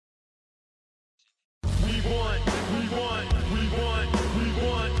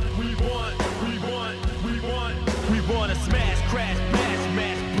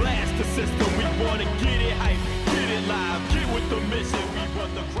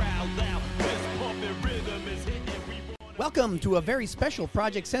Welcome to a very special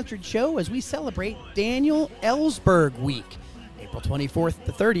Project Censored show as we celebrate Daniel Ellsberg Week, April 24th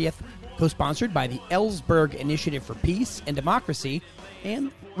to 30th, co-sponsored by the Ellsberg Initiative for Peace and Democracy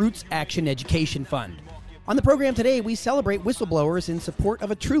and Roots Action Education Fund. On the program today, we celebrate whistleblowers in support of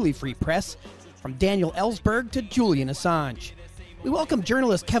a truly free press, from Daniel Ellsberg to Julian Assange. We welcome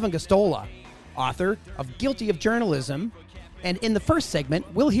journalist Kevin Gosztola, author of Guilty of Journalism, and in the first segment,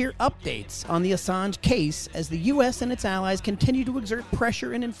 we'll hear updates on the Assange case as the U.S. and its allies continue to exert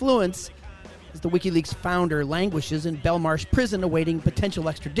pressure and influence as the WikiLeaks founder languishes in Belmarsh prison awaiting potential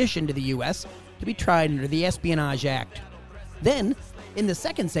extradition to the U.S. to be tried under the Espionage Act. Then, in the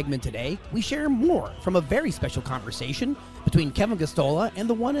second segment today, we share more from a very special conversation between Kevin Gosztola and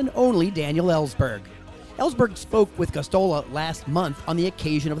the one and only Daniel Ellsberg. Ellsberg spoke with Gosztola last month on the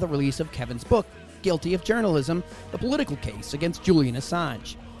occasion of the release of Kevin's book, Guilty of Journalism, the political case against Julian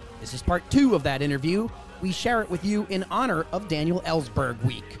Assange. This is part 2 of that interview. We share it with you in honor of Daniel Ellsberg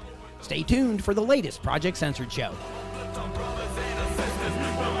Week. Stay tuned for the latest Project Censored show.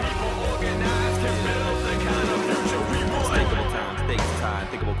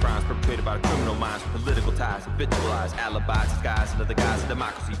 Unthinkable crimes perpetrated by the criminal minds, political ties, habitualized alibis, disguised under the guise of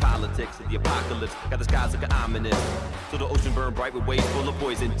democracy, politics, and the apocalypse. Got the skies looking ominous. So the ocean burned bright with waves full of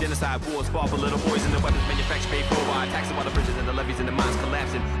poison. Genocide wars fought for little boys, and the weapons manufactured paid for by taxing while the bridges and the levees and the mines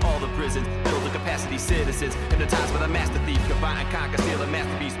collapsing. All the prisons build the capacity citizens. Hypnotized by the master thief, combine and conquer, steal a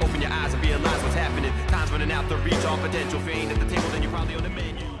masterpiece. Open your eyes and realize what's happening. Time's running out to reach all potential. If you ain't at the table, then you're probably on the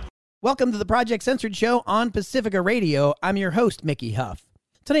menu. Welcome to the Project Censored show on Pacifica Radio. I'm your host, Mickey Huff.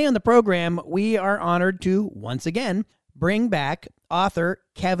 Today on the program, we are honored to, once again, bring back author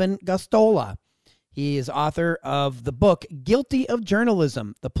Kevin Gosztola. He is author of the book, Guilty of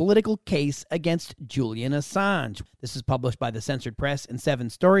Journalism, the political case against Julian Assange. This is published by the Censored Press and Seven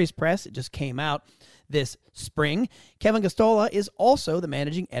Stories Press. It just came out this spring. Kevin Gosztola is also the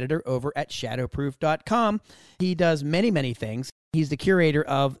managing editor over at shadowproof.com. He does many things. He's the curator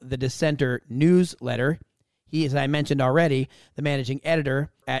of the Dissenter newsletter. He is, as I mentioned already, the managing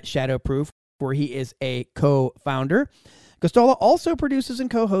editor at Shadowproof, where he is a co-founder. Gosztola also produces and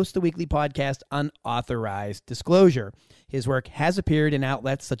co-hosts the weekly podcast Unauthorized Disclosure. His work has appeared in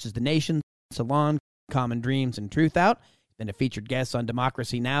outlets such as The Nation, Salon, Common Dreams, and Truth Out. He's been a featured guest on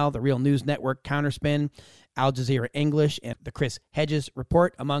Democracy Now!, The Real News Network, Counterspin, Al Jazeera English, and The Chris Hedges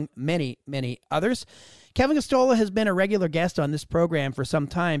Report, among many others. Kevin Gosztola has been a regular guest on this program for some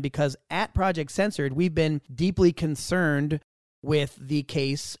time because at Project Censored, we've been deeply concerned with the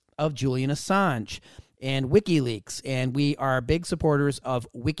case of Julian Assange and WikiLeaks, and we are big supporters of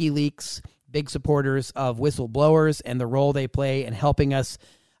WikiLeaks, big supporters of whistleblowers and the role they play in helping us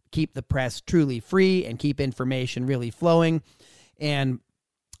keep the press truly free and keep information really flowing. And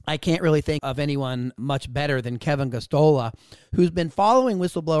I can't really think of anyone much better than Kevin Gosztola, who's been following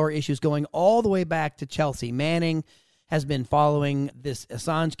whistleblower issues going all the way back to Chelsea Manning, has been following this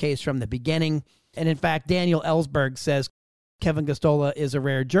Assange case from the beginning. And in fact, Daniel Ellsberg says Kevin Gosztola is a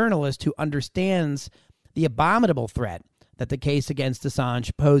rare journalist who understands the abominable threat that the case against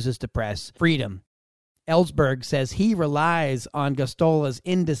Assange poses to press freedom. Ellsberg says he relies on Gosztola's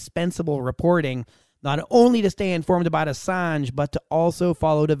indispensable reporting not only to stay informed about Assange, but to also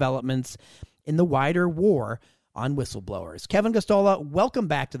follow developments in the wider war on whistleblowers. Kevin Gosztola, welcome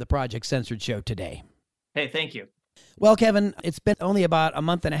back to the Project Censored show today. Hey, thank you. Well, Kevin, it's been only about a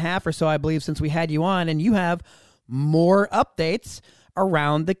month and a half or so, I believe, since we had you on, and you have more updates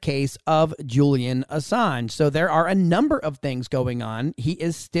around the case of Julian Assange. So there are a number of things going on. He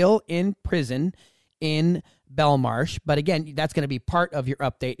is still in prison in Belmarsh, but again, that's going to be part of your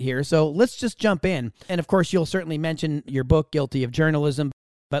update here. So let's just jump in. And of course, you'll certainly mention your book, Guilty of Journalism,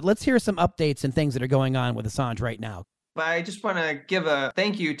 but let's hear some updates and things that are going on with Assange right now. I just want to give a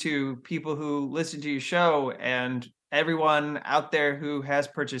thank you to people who listen to your show and everyone out there who has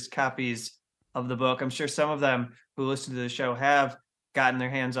purchased copies of the book. I'm sure some of them who listen to the show have gotten their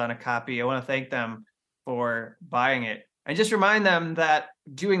hands on a copy. I want to thank them for buying it. And just remind them that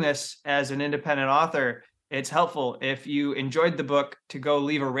doing this as an independent author, it's helpful if you enjoyed the book to go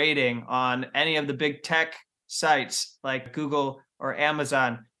leave a rating on any of the big tech sites like Google or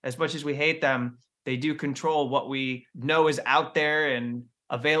Amazon. As much as we hate them, they do control what we know is out there and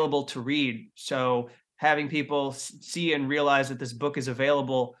available to read. So having people see and realize that this book is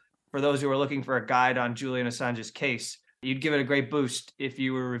available for those who are looking for a guide on Julian Assange's case, you'd give it a great boost if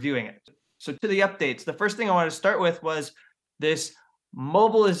you were reviewing it. So to the updates, the first thing I wanted to start with was this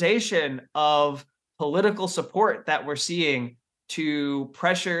mobilization of political support that we're seeing to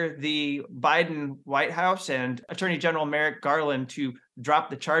pressure the Biden White House and Attorney General Merrick Garland to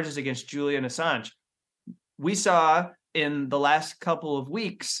drop the charges against Julian Assange. We saw in the last couple of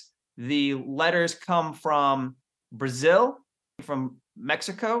weeks, the letters come from Brazil, from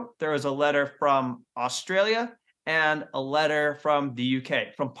Mexico. There was a letter from Australia and a letter from the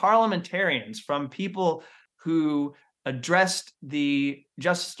UK, from parliamentarians, from people who addressed the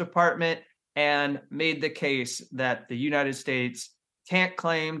Justice Department and made the case that the United States can't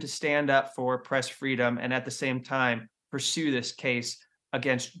claim to stand up for press freedom and at the same time pursue this case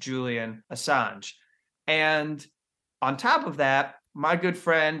against Julian Assange. And on top of that, my good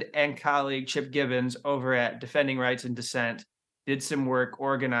friend and colleague Chip Gibbons over at Defending Rights and Dissent did some work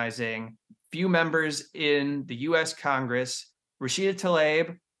organizing few members in the US Congress. Rashida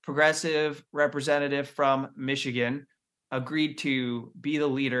Tlaib, progressive representative from Michigan, agreed to be the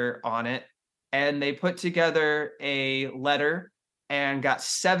leader on it. And they put together a letter and got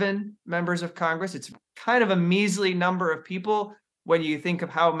 7 members of Congress. It's kind of a measly number of people when you think of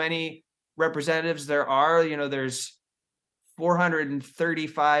how many representatives there are. You know, there's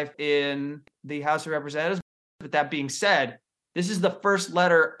 435 in the House of Representatives. But that being said, this is the first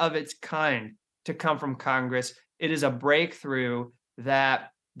letter of its kind to come from Congress. It is a breakthrough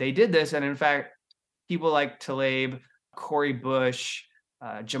that they did this. And in fact, people like Tlaib, Cori Bush,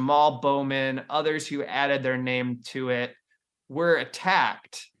 Jamal Bowman, others who added their name to it were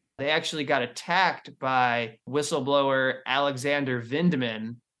attacked. They actually got attacked by whistleblower Alexander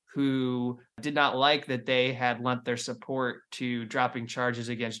Vindman, who did not like that they had lent their support to dropping charges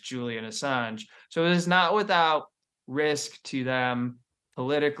against Julian Assange. So it is not without risk to them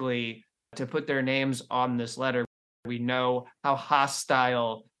politically to put their names on this letter. We know how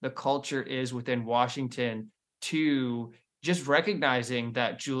hostile the culture is within Washington to just recognizing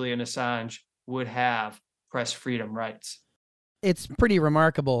that Julian Assange would have press freedom rights. It's pretty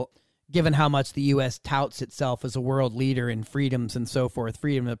remarkable, given how much the U.S. touts itself as a world leader in freedoms and so forth,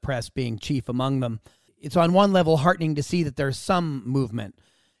 freedom of the press being chief among them. It's on one level heartening to see that there's some movement.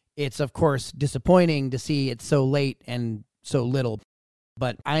 It's, of course, disappointing to see it so late and so little.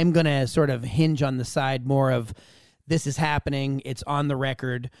 But I'm going to sort of hinge on the side more of this is happening. It's on the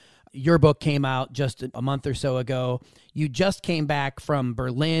record. Your book came out just a month or so ago. You just came back from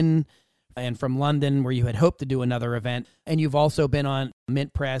Berlin and from London, where you had hoped to do another event. And you've also been on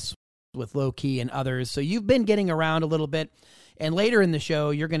Mint Press with Low Key and others. So you've been getting around a little bit. And later in the show,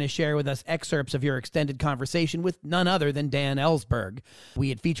 you're going to share with us excerpts of your extended conversation with none other than Dan Ellsberg. We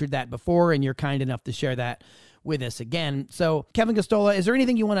had featured that before, and you're kind enough to share that with us again. So, Kevin Gosztola, is there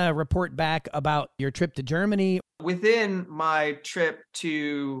anything you want to report back about your trip to Germany? Within my trip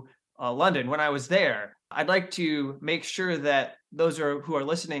to London, when I was there, I'd like to make sure that those who are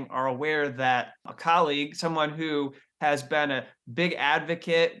listening are aware that a colleague, someone who has been a big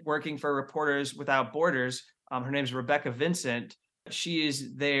advocate working for Reporters Without Borders, her name is Rebecca Vincent. She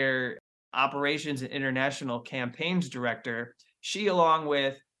is their Operations and International Campaigns Director. She, along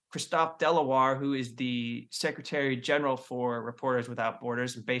with Christophe Deloire, who is the Secretary General for Reporters Without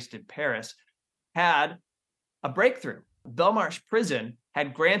Borders and based in Paris, had a breakthrough. Belmarsh Prison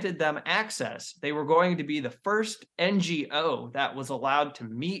had granted them access. They were going to be the first NGO that was allowed to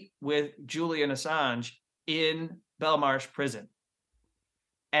meet with Julian Assange in Belmarsh Prison.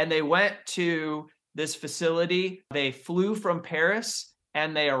 And they went to this facility. They flew from Paris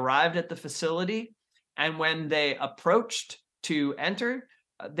and they arrived at the facility. And when they approached to enter,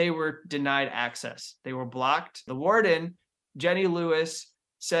 they were denied access. They were blocked. The warden, Jenny Lewis,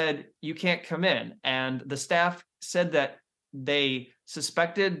 said, "You can't come in." And the staff said that they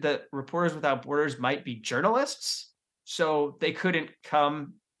suspected that Reporters Without Borders might be journalists, so they couldn't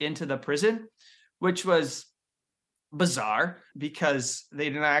come into the prison, which was bizarre because they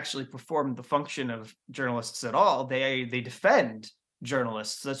didn't actually perform the function of journalists at all. They defend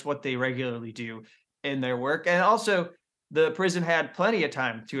journalists. That's what they regularly do in their work. And also, the prison had plenty of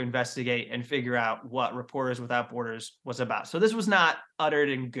time to investigate and figure out what Reporters Without Borders was about. So this was not uttered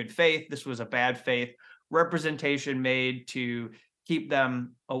in good faith. This was a bad faith representation made to keep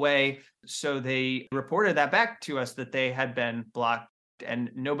them away. So they reported that back to us, that they had been blocked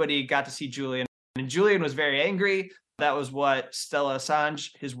and nobody got to see Julian. And Julian was very angry. That was what Stella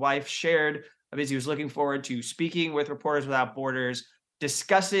Assange, his wife, shared, because he was looking forward to speaking with Reporters Without Borders,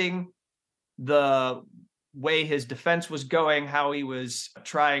 discussing the way his defense was going, how he was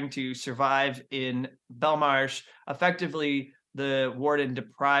trying to survive in Belmarsh. Effectively, the warden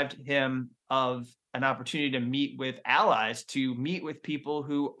deprived him of an opportunity to meet with allies, to meet with people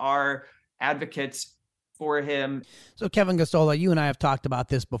who are advocates for him. So, Kevin Gosztola, you and I have talked about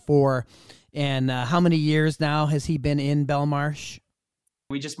this before. And how many years now has he been in Belmarsh?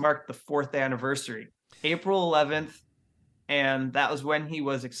 We just marked the 4th anniversary, April 11th. And that was when he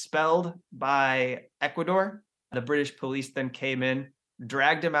was expelled by Ecuador. The British police then came in,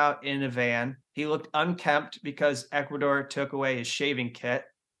 dragged him out in a van. He looked unkempt because Ecuador took away his shaving kit.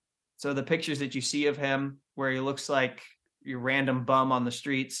 So the pictures that you see of him where he looks like your random bum on the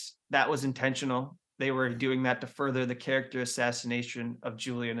streets, that was intentional. They were doing that to further the character assassination of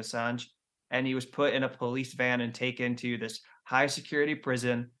Julian Assange. And he was put in a police van and taken to this high security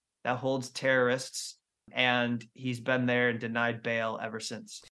prison that holds terrorists. And he's been there and denied bail ever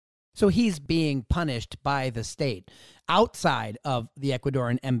since. So he's being punished by the state outside of the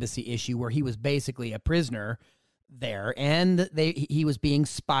Ecuadorian embassy issue, where he was basically a prisoner there, and he was being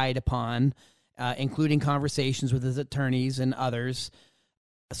spied upon, including conversations with his attorneys and others.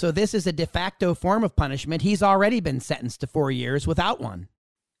 So this is a de facto form of punishment. He's already been sentenced to 4 years without one.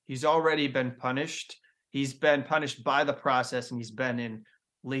 He's already been punished. He's been punished by the process, and he's been in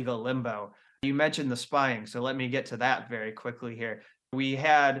legal limbo. You mentioned the spying, so let me get to that very quickly here. We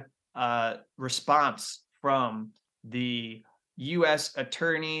had a response from the U.S.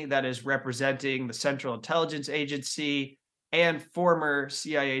 attorney that is representing the Central Intelligence Agency and former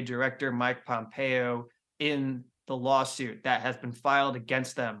CIA Director Mike Pompeo in the lawsuit that has been filed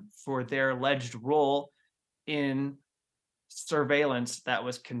against them for their alleged role in surveillance that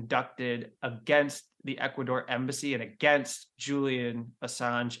was conducted against the Ecuador embassy and against Julian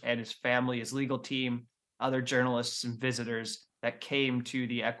Assange and his family, his legal team, other journalists and visitors that came to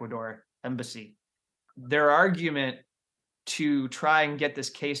the Ecuador embassy. Their argument to try and get this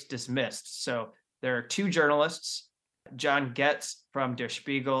case dismissed. So there are two journalists, John Getz from Der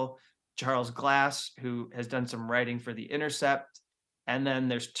Spiegel, Charles Glass, who has done some writing for The Intercept, and then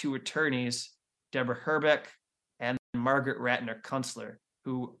there's two attorneys, Deborah Herbeck and Margaret Ratner-Kunstler,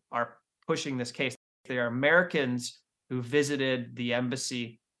 who are pushing this case. They are Americans who visited the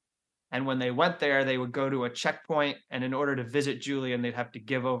embassy, and when they went there, they would go to a checkpoint, and in order to visit Julian, they'd have to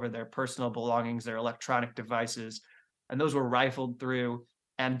give over their personal belongings, their electronic devices, and those were rifled through,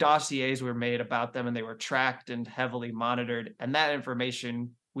 and dossiers were made about them, and they were tracked and heavily monitored, and that information,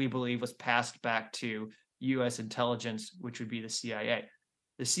 we believe, was passed back to U.S. intelligence, which would be the CIA.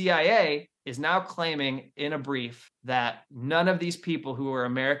 The CIA is now claiming in a brief that none of these people who were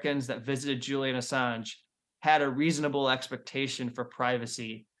Americans that visited Julian Assange had a reasonable expectation for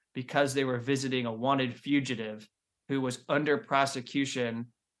privacy because they were visiting a wanted fugitive who was under prosecution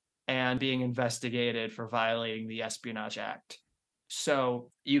and being investigated for violating the Espionage Act.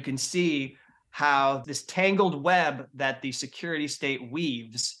 So you can see how this tangled web that the security state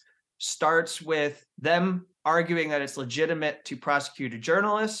weaves starts with them arguing that it's legitimate to prosecute a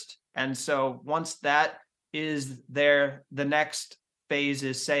journalist. And so once that is there, the next phase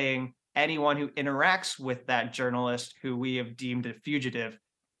is saying anyone who interacts with that journalist who we have deemed a fugitive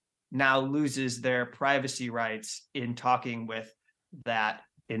now loses their privacy rights in talking with that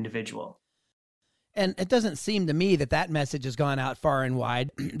individual. And it doesn't seem to me that message has gone out far and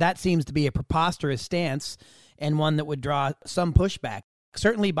wide. That seems to be a preposterous stance and one that would draw some pushback,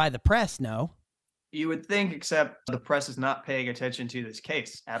 certainly by the press, no? You would think, except the press is not paying attention to this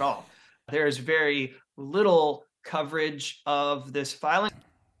case at all. There is very little coverage of this filing.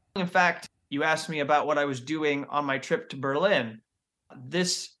 In fact, you asked me about what I was doing on my trip to Berlin.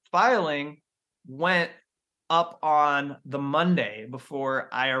 This filing went up on the Monday before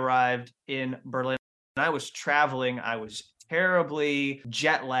I arrived in Berlin. I was traveling. I was terribly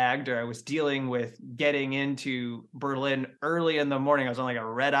jet lagged, or I was dealing with getting into Berlin early in the morning. I was on like a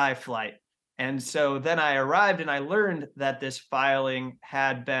red-eye flight. And so then I arrived and I learned that this filing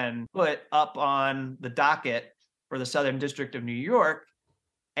had been put up on the docket for the Southern District of New York.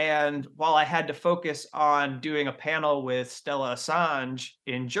 And while I had to focus on doing a panel with Stella Assange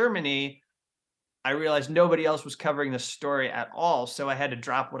in Germany, I realized nobody else was covering this story at all. So I had to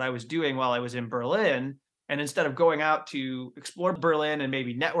drop what I was doing while I was in Berlin. And instead of going out to explore Berlin and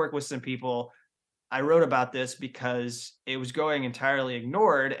maybe network with some people, I wrote about this because it was going entirely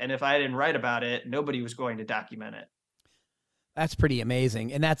ignored. And if I didn't write about it, nobody was going to document it. That's pretty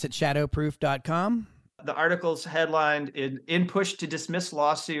amazing. And that's at shadowproof.com. The article's headlined in push to dismiss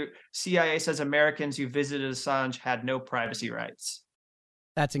lawsuit, CIA says Americans who visited Assange had no privacy rights.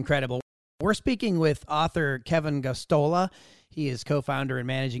 That's incredible. We're speaking with author Kevin Gosztola. He is co-founder and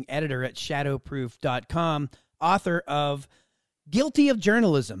managing editor at shadowproof.com, author of Guilty of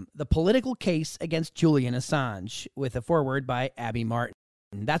Journalism, The Political Case Against Julian Assange, with a foreword by Abby Martin.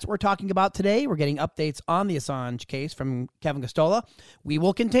 That's what we're talking about today. We're getting updates on the Assange case from Kevin Gosztola. We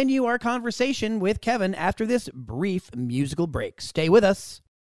will continue our conversation with Kevin after this brief musical break. Stay with us.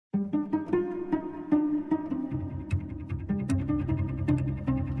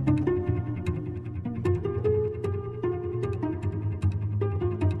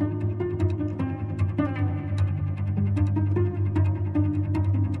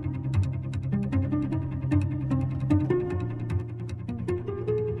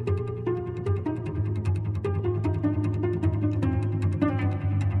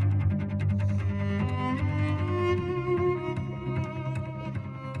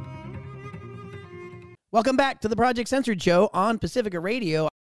 Welcome back to the Project Censored show on Pacifica Radio.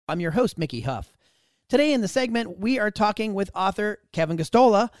 I'm your host, Mickey Huff. Today in the segment, we are talking with author Kevin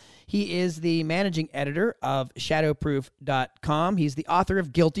Gosztola. He is the managing editor of shadowproof.com. He's the author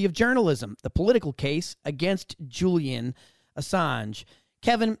of Guilty of Journalism, the political case against Julian Assange.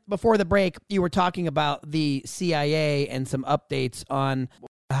 Kevin, before the break, you were talking about the CIA and some updates on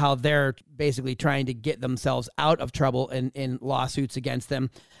how they're basically trying to get themselves out of trouble in lawsuits against them.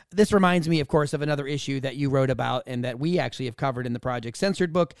 This reminds me, of course, of another issue that you wrote about and that we actually have covered in the Project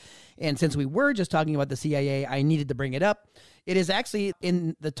Censored book. And since we were just talking about the CIA, I needed to bring it up. It is actually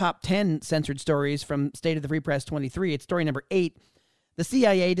in the top 10 censored stories from State of the Free Press 23. It's story number 8. The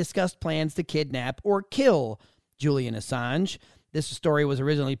CIA discussed plans to kidnap or kill Julian Assange. This story was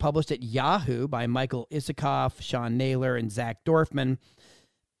originally published at Yahoo by Michael Isikoff, Sean Naylor, and Zach Dorfman.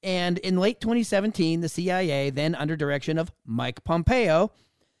 And in late 2017, the CIA, then under direction of Mike Pompeo,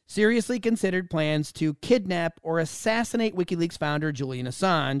 seriously considered plans to kidnap or assassinate WikiLeaks founder Julian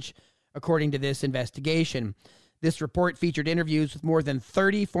Assange, according to this investigation. This report featured interviews with more than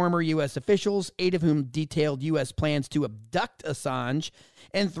 30 former U.S. officials, 8 of whom detailed U.S. plans to abduct Assange,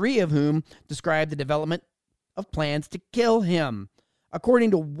 and 3 of whom described the development of plans to kill him.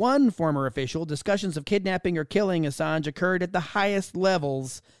 According to one former official, discussions of kidnapping or killing Assange occurred at the highest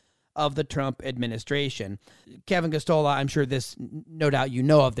levels of the Trump administration. Kevin Gosztola, I'm sure no doubt you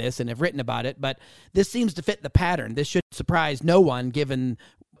know of this and have written about it, but this seems to fit the pattern. This should surprise no one, given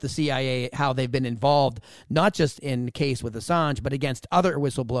the CIA, how they've been involved, not just in the case with Assange, but against other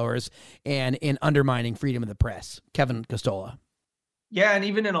whistleblowers and in undermining freedom of the press. Kevin Gosztola. Yeah, and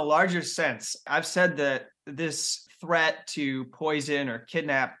even in a larger sense, I've said that this threat to poison or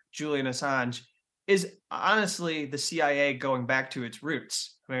kidnap Julian Assange is honestly the CIA going back to its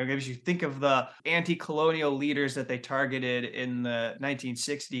roots. I mean, if you think of the anti-colonial leaders that they targeted in the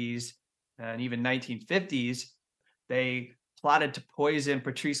 1960s and even 1950s, they plotted to poison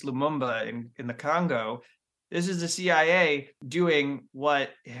Patrice Lumumba in the Congo. This is the CIA doing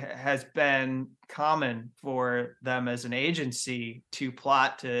what has been common for them as an agency to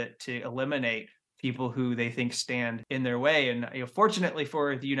plot to eliminate people who they think stand in their way. And fortunately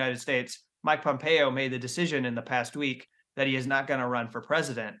for the United States, Mike Pompeo made the decision in the past week that he is not going to run for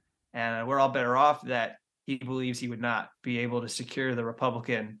president. And we're all better off that he believes he would not be able to secure the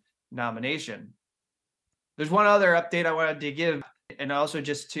Republican nomination. There's one other update I wanted to give, and also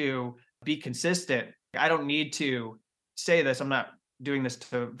just to be consistent. I don't need to say this. I'm not doing this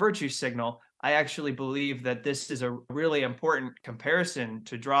to virtue signal. I actually believe that this is a really important comparison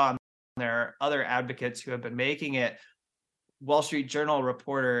to draw. There are other advocates who have been making it. Wall Street Journal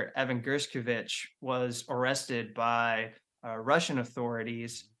reporter Evan Gershkovich was arrested by Russian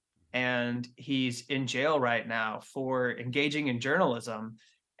authorities, and he's in jail right now for engaging in journalism.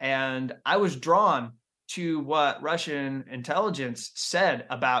 And I was drawn to what Russian intelligence said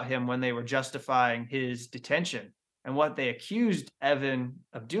about him when they were justifying his detention. And what they accused Evan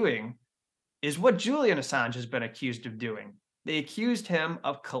of doing is what Julian Assange has been accused of doing. They accused him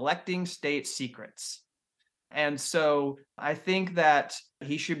of collecting state secrets. And so I think that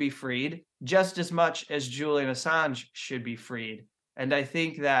he should be freed just as much as Julian Assange should be freed. And I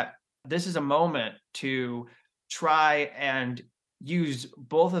think that this is a moment to try and use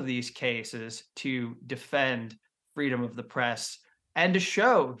both of these cases to defend freedom of the press and to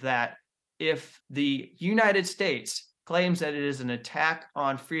show that if the United States claims that it is an attack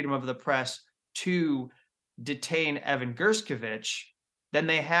on freedom of the press to detain Evan Gershkovich, then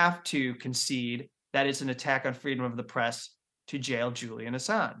they have to concede that it's an attack on freedom of the press to jail Julian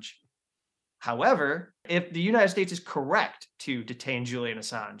Assange. However, if the United States is correct to detain Julian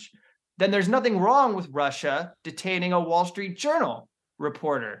Assange, then there's nothing wrong with Russia detaining a Wall Street Journal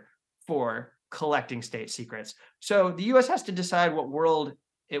reporter for collecting state secrets. So the U.S. has to decide what world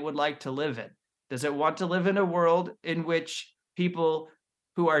it would like to live in. Does it want to live in a world in which people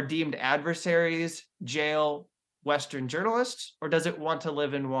who are deemed adversaries jail Western journalists, or does it want to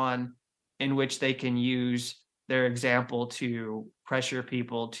live in one in which they can use their example to pressure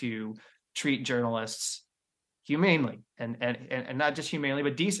people to treat journalists humanely and not just humanely,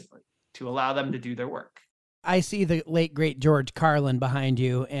 but decently, to allow them to do their work? I see the late, great George Carlin behind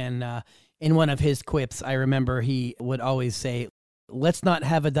you, and in one of his quips, I remember he would always say, "Let's not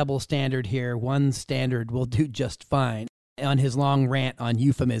have a double standard here. One standard will do just fine," on his long rant on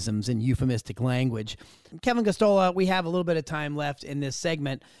euphemisms and euphemistic language. Kevin Gosztola, we have a little bit of time left in this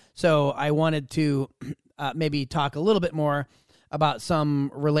segment, so I wanted to maybe talk a little bit more about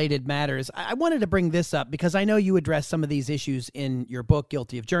some related matters. I wanted to bring this up because I know you address some of these issues in your book,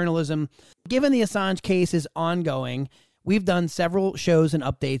 Guilty of Journalism. Given the Assange case is ongoing, We've done several shows and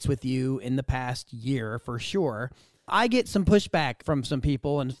updates with you in the past year for sure. I get some pushback from some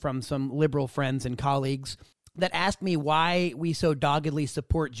people and from some liberal friends and colleagues that ask me why we so doggedly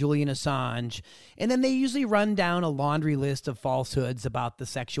support Julian Assange. And then they usually run down a laundry list of falsehoods about the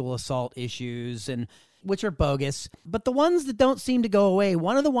sexual assault issues, and which are bogus. But the ones that don't seem to go away,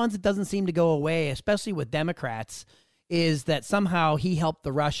 one of the ones that doesn't seem to go away, especially with Democrats, is that somehow he helped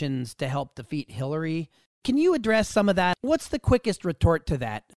the Russians to help defeat Hillary. Can you address some of that? What's the quickest retort to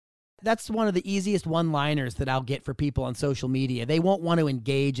that? That's one of the easiest one-liners that I'll get for people on social media. They won't want to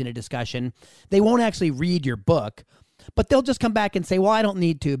engage in a discussion. They won't actually read your book, but they'll just come back and say, well, I don't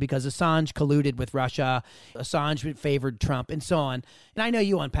need to because Assange colluded with Russia, Assange favored Trump, and so on. And I know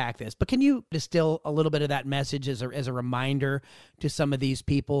you unpack this, but can you distill a little bit of that message as a reminder to some of these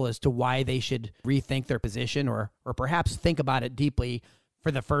people as to why they should rethink their position or perhaps think about it deeply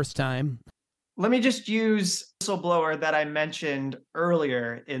for the first time? Let me just use whistleblower that I mentioned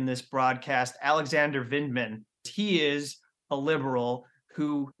earlier in this broadcast, Alexander Vindman. He is a liberal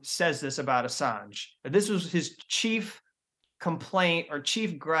who says this about Assange. This was his chief complaint or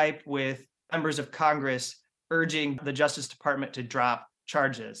chief gripe with members of Congress urging the Justice Department to drop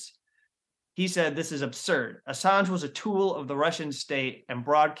charges. He said, this is absurd. Assange was a tool of the Russian state and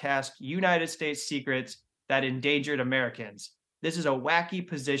broadcast United States secrets that endangered Americans. This is a wacky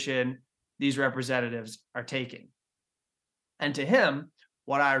position these representatives are taking. And to him,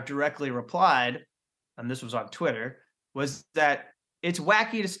 what I directly replied, and this was on Twitter, was that it's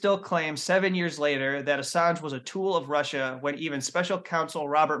wacky to still claim 7 years later that Assange was a tool of Russia when even special counsel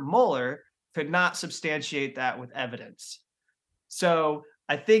Robert Mueller could not substantiate that with evidence. So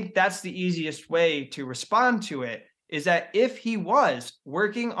I think that's the easiest way to respond to it, is that if he was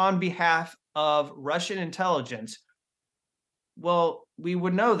working on behalf of Russian intelligence, well, we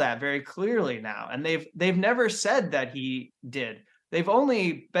would know that very clearly now. And they've never said that he did. They've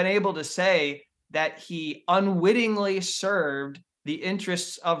only been able to say that he unwittingly served the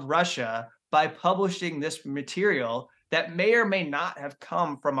interests of Russia by publishing this material that may or may not have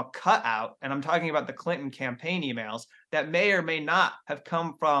come from a cutout. And I'm talking about the Clinton campaign emails that may or may not have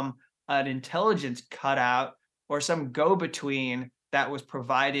come from an intelligence cutout or some go-between that was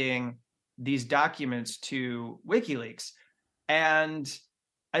providing these documents to WikiLeaks. And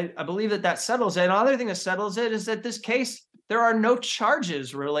I believe that settles it. Another thing that settles it is that this case, there are no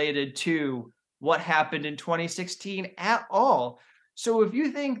charges related to what happened in 2016 at all. So if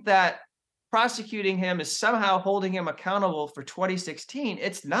you think that prosecuting him is somehow holding him accountable for 2016,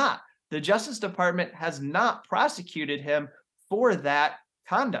 it's not. The Justice Department has not prosecuted him for that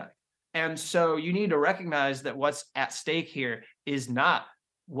conduct. And so you need to recognize that what's at stake here is not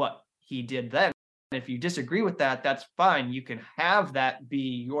what he did then. If you disagree with that, that's fine. You can have that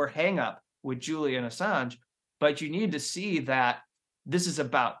be your hang-up with Julian Assange, but you need to see that this is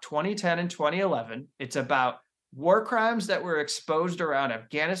about 2010 and 2011. It's about war crimes that were exposed around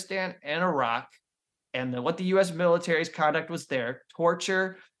Afghanistan and Iraq, and what the U.S. military's conduct was there,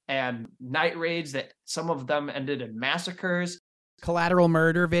 torture and night raids that some of them ended in massacres. Collateral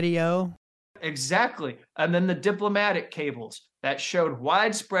murder video. Exactly. And then the diplomatic cables that showed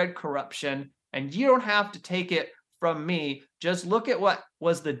widespread corruption. And you don't have to take it from me. Just look at what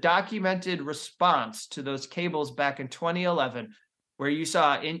was the documented response to those cables back in 2011, where you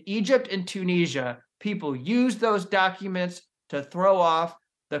saw in Egypt and Tunisia, people used those documents to throw off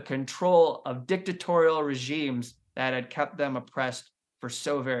the control of dictatorial regimes that had kept them oppressed for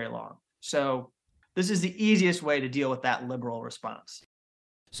so very long. So this is the easiest way to deal with that liberal response.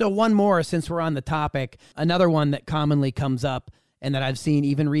 So one more, since we're on the topic, another one that commonly comes up and that I've seen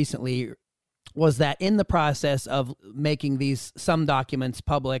even recently was that in the process of making some documents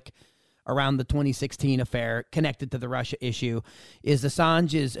public around the 2016 affair connected to the Russia issue, is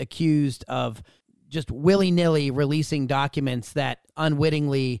Assange is accused of just willy-nilly releasing documents that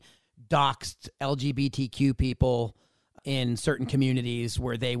unwittingly doxed LGBTQ people in certain communities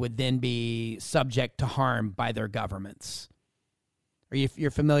where they would then be subject to harm by their governments.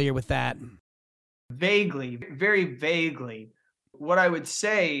 You're familiar with that? Vaguely, very vaguely. What I would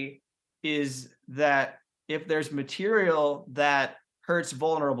say is that if there's material that hurts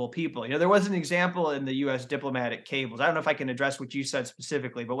vulnerable people, there was an example in the U.S. diplomatic cables. I don't know if I can address what you said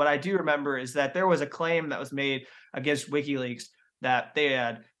specifically, but what I do remember is that there was a claim that was made against WikiLeaks that they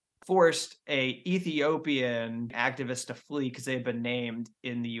had forced a Ethiopian activist to flee because they had been named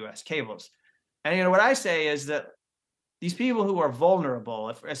in the U.S. cables. And what I say is that these people who are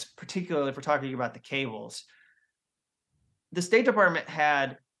vulnerable, particularly if we're talking about the cables, the State Department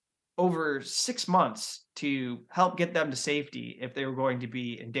had over 6 months to help get them to safety if they were going to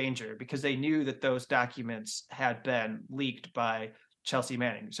be in danger, because they knew that those documents had been leaked by Chelsea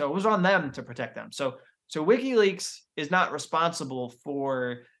Manning. So it was on them to protect them. So WikiLeaks is not responsible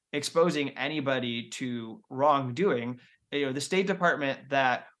for exposing anybody to wrongdoing. The State Department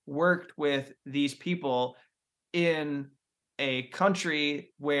that worked with these people in a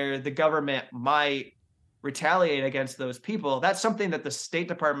country where the government might retaliate against those people, that's something that the State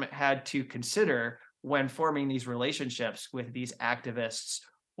Department had to consider when forming these relationships with these activists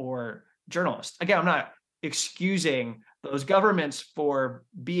or journalists. Again, I'm not excusing those governments for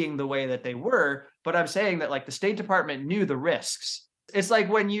being the way that they were, but I'm saying that like the State Department knew the risks. It's like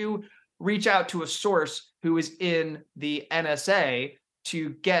when you reach out to a source who is in the NSA to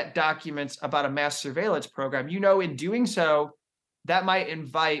get documents about a mass surveillance program, in doing so, that might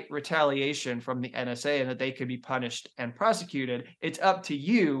invite retaliation from the NSA and that they could be punished and prosecuted. It's up to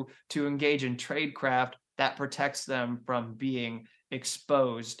you to engage in tradecraft that protects them from being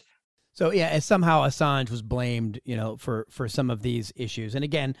exposed. So yeah, as somehow Assange was blamed, for some of these issues. And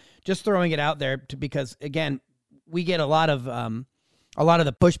again, just throwing it out there because again, we get a lot of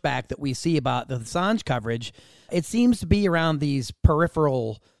the pushback that we see about the Assange coverage. It seems to be around these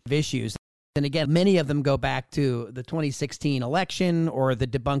peripheral issues. And again, many of them go back to the 2016 election or the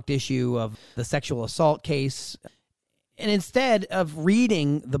debunked issue of the sexual assault case. And instead of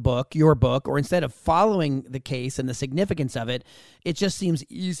reading the book, your book, or instead of following the case and the significance of it, it just seems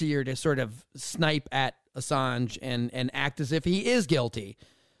easier to sort of snipe at Assange and act as if he is guilty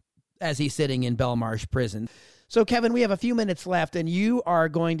as he's sitting in Belmarsh prison. So, Kevin, we have a few minutes left, and you are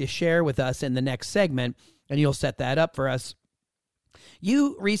going to share with us in the next segment, and you'll set that up for us.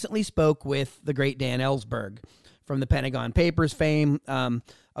 You recently spoke with the great Dan Ellsberg from the Pentagon Papers fame.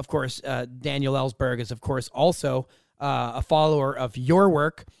 Of course, Daniel Ellsberg is, of course, also a follower of your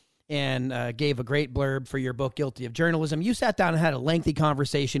work and gave a great blurb for your book, Guilty of Journalism. You sat down and had a lengthy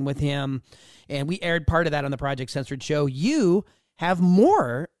conversation with him, and we aired part of that on the Project Censored show. You have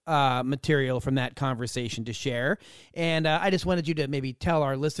more material from that conversation to share, and I just wanted you to maybe tell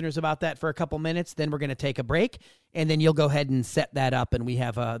our listeners about that for a couple minutes. Then we're going to take a break, and then you'll go ahead and set that up, and we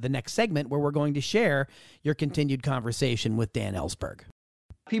have the next segment where we're going to share your continued conversation with Dan Ellsberg.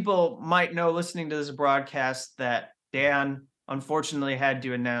 People might know, listening to this broadcast, that Dan unfortunately had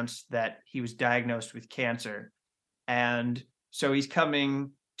to announce that he was diagnosed with cancer, and so he's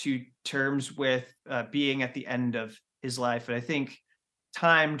coming to terms with being at the end of his life. And I think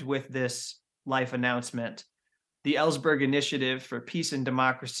timed with this life announcement, the Ellsberg Initiative for Peace and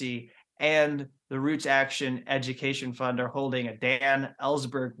Democracy and the Roots Action Education Fund are holding a Dan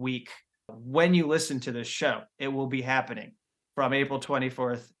Ellsberg Week. When you listen to this show, it will be happening from April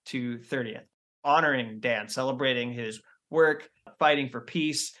 24th to 30th, honoring Dan, celebrating his work, fighting for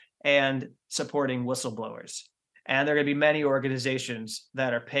peace, and supporting whistleblowers. And there are going to be many organizations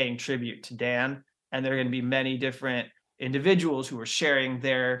that are paying tribute to Dan, and there are going to be many different individuals who are sharing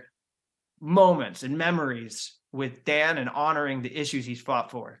their moments and memories with Dan and honoring the issues he's fought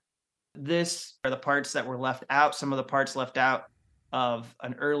for. This are the parts that were left out, some of the parts left out of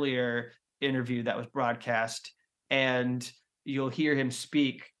an earlier interview that was broadcast. And you'll hear him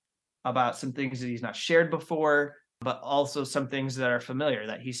speak about some things that he's not shared before, but also some things that are familiar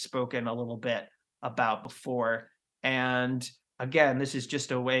that he's spoken a little bit about before. And again, this is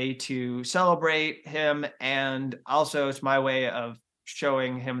just a way to celebrate him. And also it's my way of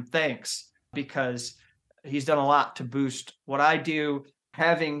showing him thanks, because he's done a lot to boost what I do.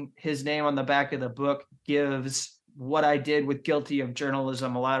 Having his name on the back of the book gives what I did with Guilty of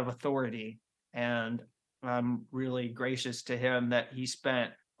Journalism a lot of authority. And I'm really gracious to him that he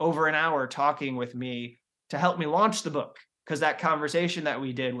spent over an hour talking with me to help me launch the book, because that conversation that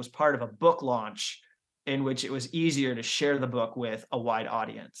we did was part of a book launch in which it was easier to share the book with a wide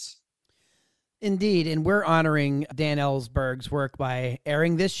audience. Indeed, and we're honoring Dan Ellsberg's work by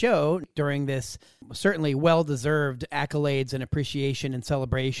airing this show during this certainly well-deserved accolades and appreciation and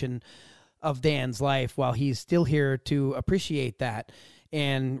celebration of Dan's life, while he's still here to appreciate that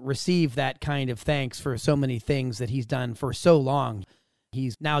and receive that kind of thanks for so many things that he's done for so long.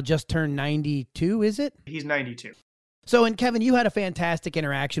 He's now just turned 92, is it? He's 92. So, and Kevin, you had a fantastic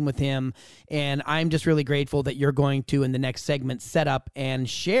interaction with him, and I'm just really grateful that you're going to, in the next segment, set up and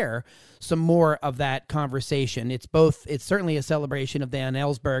share some more of that conversation. It's certainly a celebration of Dan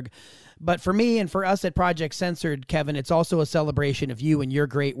Ellsberg, but for me and for us at Project Censored, Kevin, it's also a celebration of you and your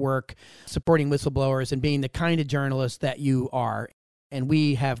great work supporting whistleblowers and being the kind of journalist that you are. And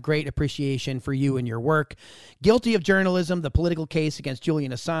we have great appreciation for you and your work. Guilty of Journalism, the political case against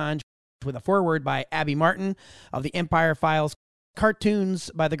Julian Assange, with a foreword by Abby Martin of the Empire Files.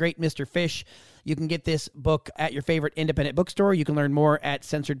 Cartoons by the great Mr. Fish. You can get this book at your favorite independent bookstore. You can learn more at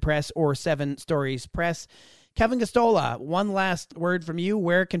Censored Press or Seven Stories Press. Kevin Gosztola, one last word from you.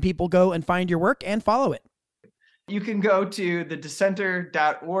 Where can people go and find your work and follow it? You can go to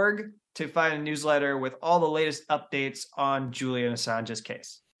thedissenter.org to find a newsletter with all the latest updates on Julian Assange's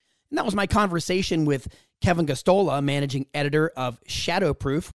case. And that was my conversation with Kevin Gosztola, managing editor of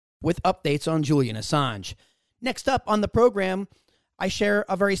Shadowproof, with updates on Julian Assange. Next up on the program, I share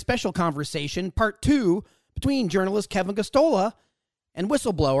a very special conversation, part 2, between journalist Kevin Gosztola and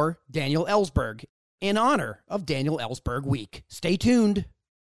whistleblower Daniel Ellsberg, in honor of Daniel Ellsberg Week. Stay tuned.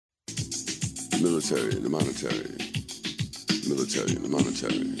 Military and the monetary. Military and the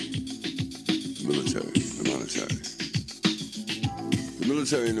monetary. Military and the monetary. The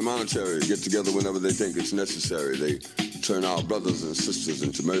military and the monetary get together whenever they think it's necessary. They turn our brothers and sisters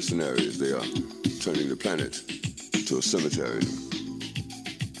into mercenaries. They are turning the planet to a cemetery.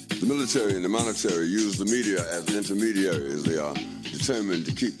 The military and the monetary use the media as intermediaries. They are determined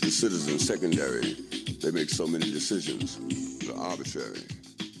to keep the citizens secondary. They make so many decisions that are arbitrary.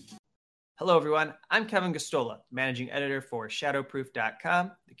 Hello, everyone. I'm Kevin Gosztola, managing editor for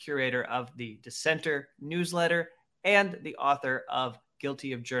Shadowproof.com, the curator of the Dissenter newsletter, and the author of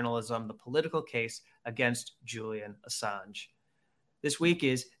Guilty of Journalism, the political case against Julian Assange. This week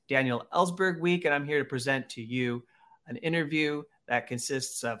is Daniel Ellsberg Week, and I'm here to present to you an interview that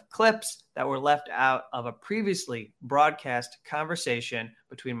consists of clips that were left out of a previously broadcast conversation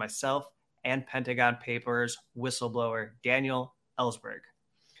between myself and Pentagon Papers whistleblower Daniel Ellsberg.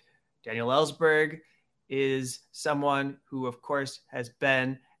 Daniel Ellsberg is someone who, of course, has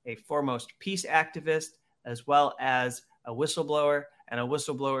been a foremost peace activist, as well as a whistleblower, and a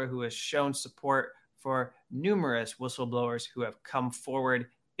whistleblower who has shown support for numerous whistleblowers who have come forward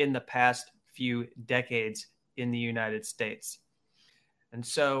in the past few decades in the United States. And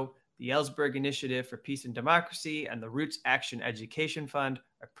so the Ellsberg Initiative for Peace and Democracy and the Roots Action Education Fund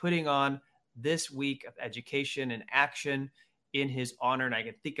are putting on this week of education and action in his honor. And I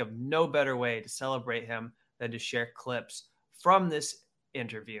can think of no better way to celebrate him than to share clips from this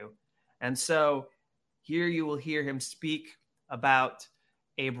interview. And so here you will hear him speak about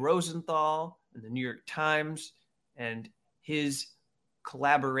Abe Rosenthal and the New York Times and his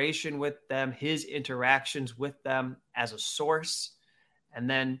collaboration with them, his interactions with them as a source. And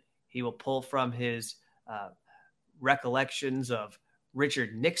then he will pull from his recollections of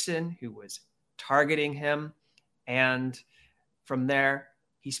Richard Nixon, who was targeting him. And from there,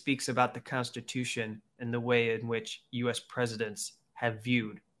 he speaks about the Constitution and the way in which U.S. presidents have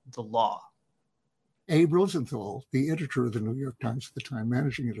viewed the law. Abe Rosenthal, the editor of the New York Times at the time,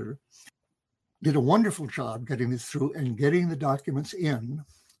 managing editor, did a wonderful job getting this through and getting the documents in,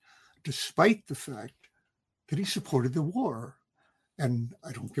 despite the fact that he supported the war. And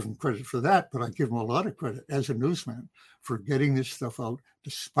I don't give him credit for that, but I give him a lot of credit as a newsman for getting this stuff out,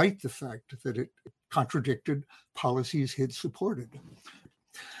 despite the fact that it contradicted policies he'd supported.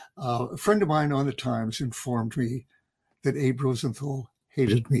 A friend of mine on the Times informed me that Abe Rosenthal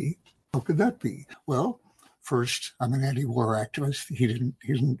hated me. How could that be? Well, first, I'm an anti-war activist. He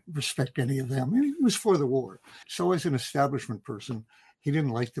didn't respect any of them. He was for the war. So as an establishment person, he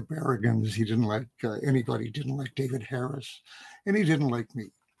didn't like the Berrigans. He didn't like anybody. He didn't like David Harris. And he didn't like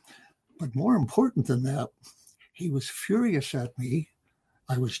me. But more important than that, he was furious at me,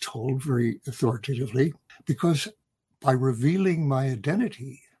 I was told very authoritatively, because by revealing my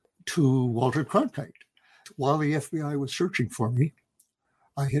identity to Walter Cronkite, while the FBI was searching for me,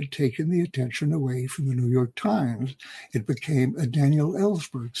 I had taken the attention away from the New York Times. It became a Daniel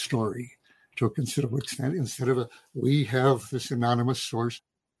Ellsberg story to a considerable extent, instead of we have this anonymous source.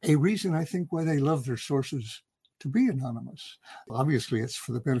 A reason, I think, why they love their sources to be anonymous. Obviously, it's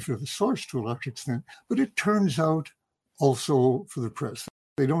for the benefit of the source to a large extent, but it turns out also for the press.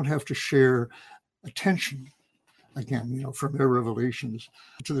 They don't have to share attention, again, from their revelations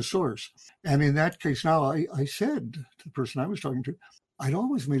to the source. And in that case now, I said to the person I was talking to, I'd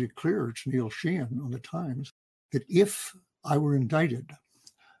always made it clear to Neil Sheehan on the Times that if I were indicted,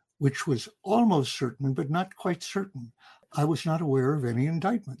 which was almost certain, but not quite certain, I was not aware of any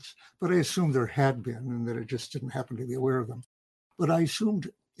indictments. But I assumed there had been, and that I just didn't happen to be aware of them. But I assumed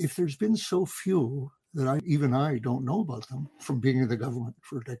if there's been so few that even I don't know about them from being in the government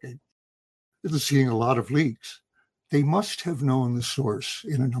for a decade, and seeing a lot of leaks, they must have known the source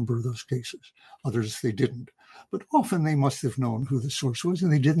in a number of those cases. Others they didn't. But often they must have known who the source was,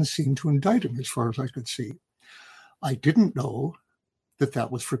 and they didn't seem to indict him as far as I could see. I didn't know that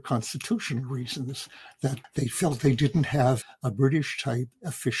that was for constitutional reasons, that they felt they didn't have a British-type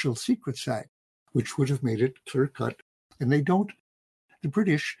Official Secrets Act, which would have made it clear-cut. And they don't The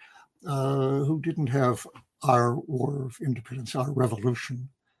British, who didn't have our War of Independence, our revolution,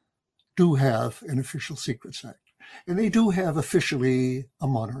 do have an Official Secrets Act. And they do have officially a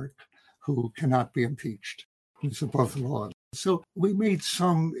monarch who cannot be impeached, who's above the law. So we made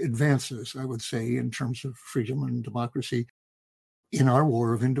some advances, I would say, in terms of freedom and democracy in our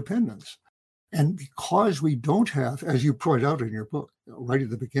War of Independence. And because we don't have, as you point out in your book, right at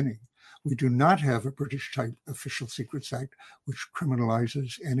the beginning, we do not have a British-type Official Secrets Act which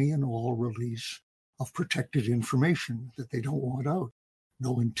criminalizes any and all release of protected information that they don't want out.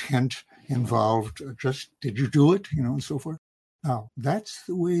 No intent involved, just did you do it, and so forth. Now, that's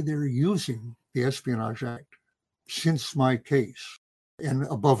the way they're using the Espionage Act since my case, and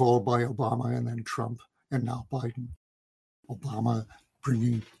above all by Obama and then Trump and now Biden. Obama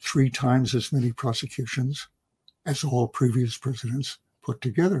bringing 3 times as many prosecutions as all previous presidents put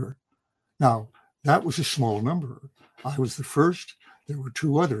together. Now, that was a small number. I was the first. There were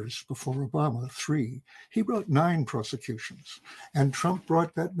 2 others before Obama, 3. He brought 9 prosecutions, and Trump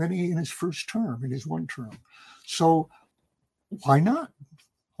brought that many in his first term, in his 1 term. So why not?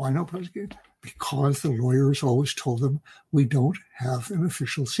 Why no prosecution? Because the lawyers always told them, we don't have an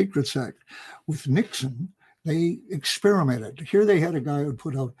Official Secrets Act. With Nixon, they experimented. Here they had a guy who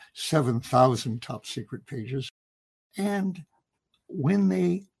put out 7,000 top secret pages. And when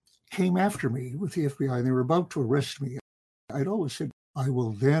they came after me with the FBI and they were about to arrest me, I'd always said, I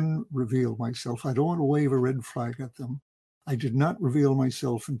will then reveal myself. I don't want to wave a red flag at them. I did not reveal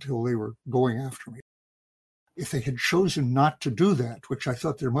myself until they were going after me. If they had chosen not to do that, which I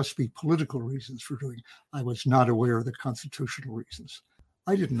thought there must be political reasons for doing, I was not aware of the constitutional reasons.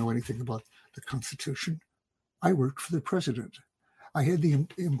 I didn't know anything about the Constitution. I worked for the president. I had the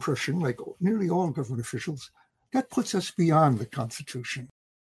impression, like nearly all government officials, that puts us beyond the Constitution.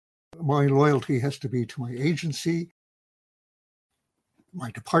 My loyalty has to be to my agency,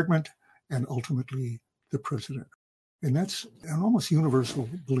 my department, and ultimately the president. And that's an almost universal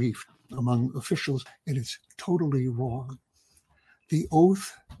belief among officials, and it's totally wrong. The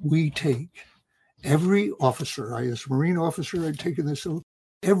oath we take, every officer, I as a Marine officer, I'd taken this oath,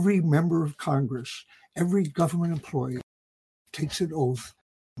 every member of Congress, every government employee takes an oath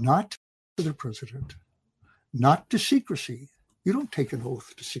not to the president, not to secrecy. You don't take an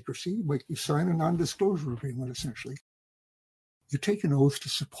oath to secrecy, like you sign a non-disclosure agreement, essentially. You take an oath to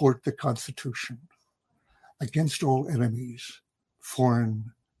support the Constitution against all enemies,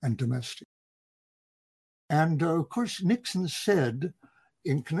 foreign and domestic. And of course, Nixon said,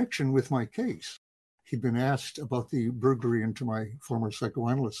 in connection with my case, he'd been asked about the burglary into my former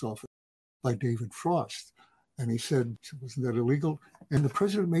psychoanalyst office by David Frost. And he said, wasn't that illegal? And the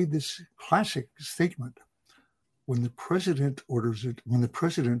president made this classic statement. When the president orders it, when the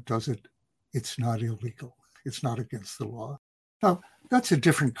president does it, it's not illegal. It's not against the law. Now, that's a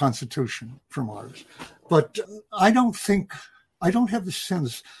different constitution from ours. But I don't have the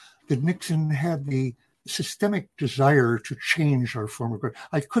sense that Nixon had the systemic desire to change our form of government.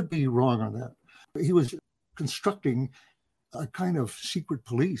 I could be wrong on that. He was constructing a kind of secret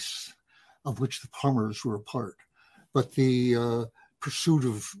police of which the plumbers were a part. But the pursuit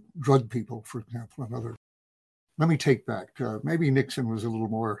of drug people, for example, and others. Let me take back. Maybe Nixon was a little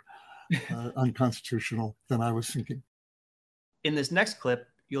more unconstitutional than I was thinking. In this next clip,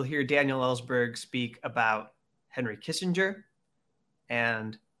 you'll hear Daniel Ellsberg speak about Henry Kissinger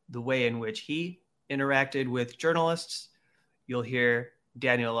and the way in which he interacted with journalists. You'll hear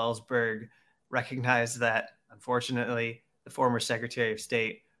Daniel Ellsberg recognize that, unfortunately, the former Secretary of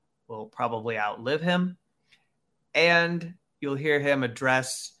State will probably outlive him. And you'll hear him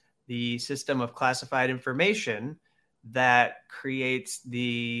address the system of classified information that creates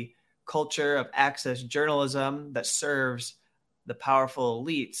the culture of access journalism that serves the powerful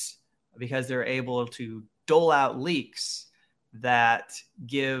elites because they're able to dole out leaks that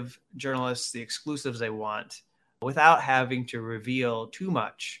give journalists the exclusives they want without having to reveal too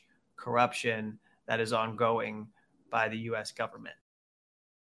much corruption that is ongoing by the U.S. government.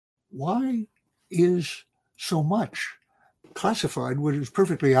 Why is so much classified when it's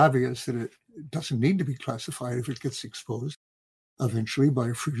perfectly obvious that it doesn't need to be classified if it gets exposed eventually by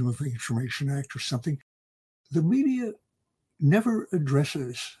a Freedom of Information Act or something? The media never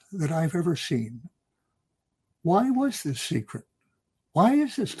addresses that I've ever seen. Why was this secret? Why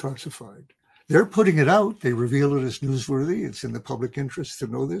is this classified? They're putting it out. They reveal it as newsworthy. It's in the public interest to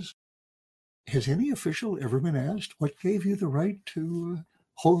know this. Has any official ever been asked, what gave you the right to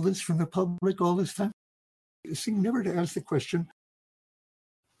hold this from the public all this time? It seemed never to ask the question,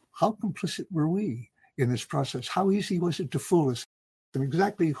 how complicit were we in this process? How easy was it to fool us? And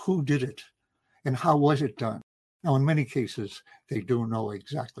exactly who did it? And how was it done? Now, in many cases, they do know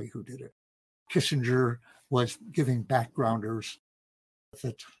exactly who did it. Kissinger was giving backgrounders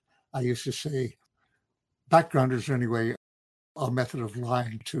that I used to say, backgrounders anyway, a method of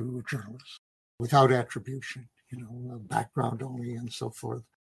lying to journalists without attribution, background only and so forth.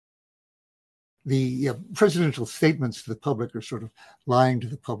 The presidential statements to the public are sort of lying to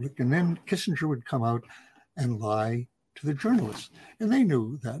the public, and then Kissinger would come out and lie to the journalists. And they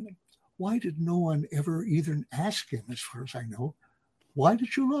knew that. Why did no one ever even ask him, as far as I know, why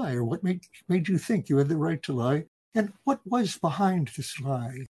did you lie? Or what made you think you had the right to lie? And what was behind this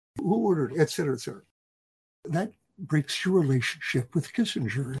lie? Who ordered, et cetera, et cetera. That breaks your relationship with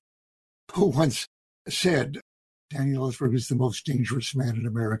Kissinger, who once said, Daniel Ellsberg is the most dangerous man in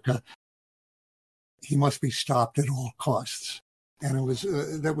America. He must be stopped at all costs. And it was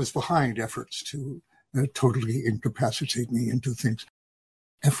that was behind efforts to totally incapacitate me and do things.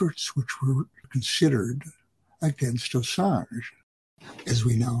 Efforts which were considered against Assange, as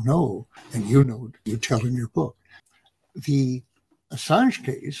we now know, and you tell in your book. The Assange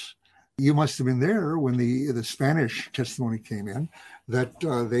case, you must have been there when the Spanish testimony came in, that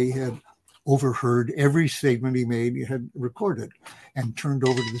they had overheard every statement he made, he had recorded, and turned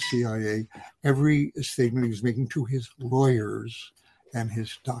over to the CIA every statement he was making to his lawyers and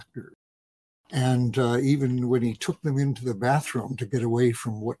his doctors. And even when he took them into the bathroom to get away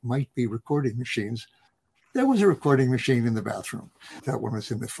from what might be recording machines, there was a recording machine in the bathroom. That one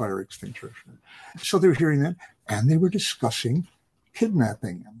was in the fire extinguisher. So they were hearing that, and they were discussing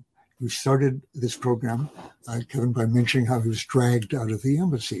kidnapping him. We started this program, Kevin, by mentioning how he was dragged out of the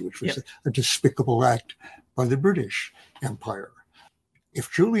embassy, which was a despicable act by the British Empire.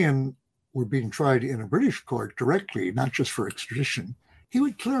 If Julian were being tried in a British court directly, not just for extradition, he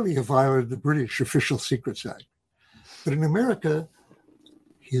would clearly have violated the British Official Secrets Act. But in America,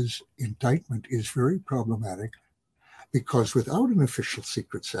 his indictment is very problematic because without an Official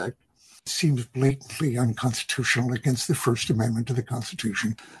Secrets Act, it seems blatantly unconstitutional against the First Amendment to the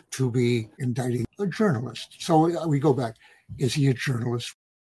Constitution to be indicting a journalist. So we go back. Is he a journalist?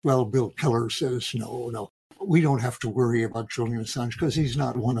 Well, Bill Keller says, no, we don't have to worry about Julian Assange because he's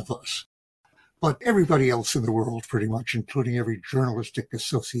not one of us. But everybody else in the world, pretty much, including every journalistic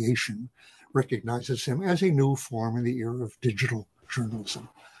association, recognizes him as a new form in the era of digital journalism.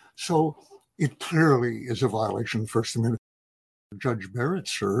 So it clearly is a violation of the First Amendment. Judge Barrett,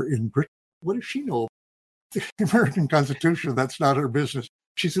 sir, in Britain, what does she know? The American Constitution, that's not her business.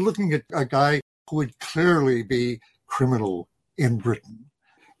 She's looking at a guy who would clearly be criminal in Britain,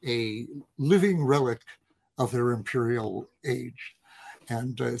 a living relic of their imperial age.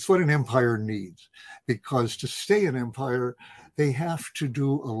 And it's what an empire needs, because to stay an empire, they have to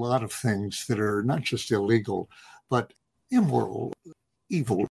do a lot of things that are not just illegal, but immoral,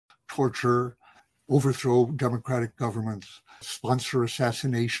 evil, torture, overthrow democratic governments, sponsor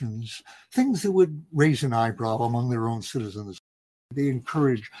assassinations, things that would raise an eyebrow among their own citizens. They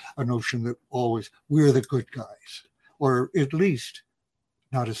encourage a notion that always we're the good guys, or at least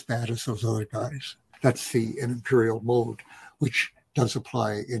not as bad as those other guys. That's an imperial mode, which does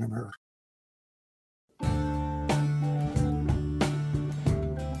apply in America.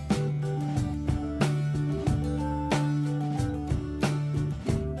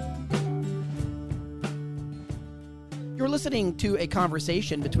 You're listening to a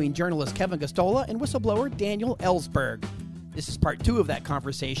conversation between journalist Kevin Gosztola and whistleblower Daniel Ellsberg. This is part 2 of that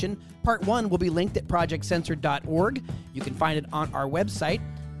conversation. Part 1 will be linked at projectcensored.org. You can find it on our website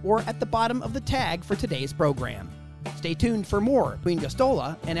or at the bottom of the tag for today's program. Stay tuned for more between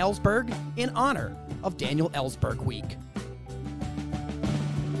Gosztola and Ellsberg in honor of Daniel Ellsberg Week.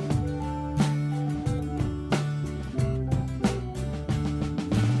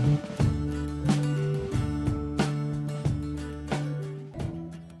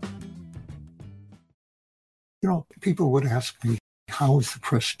 People would ask me, how is the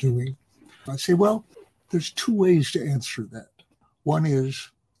press doing? I say, well, there's 2 ways to answer that. One is,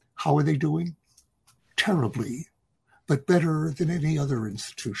 how are they doing? Terribly, but better than any other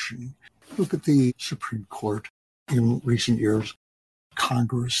institution. Look at the Supreme Court in recent years,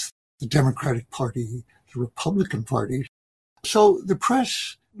 Congress, the Democratic Party, the Republican Party. So the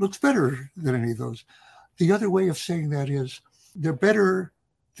press looks better than any of those. The other way of saying that is they're better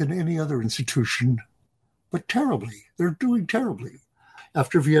than any other institution, but terribly. They're doing terribly.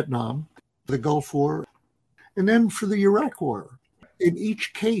 After Vietnam, the Gulf War, and then for the Iraq War. In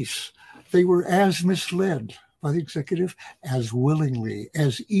each case, they were as misled by the executive as willingly,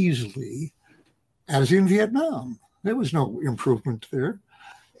 as easily as in Vietnam. There was no improvement there.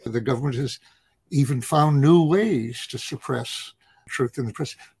 The government has even found new ways to suppress truth in the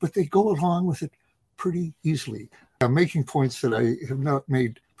press, but they go along with it pretty easily. I'm making points that I have not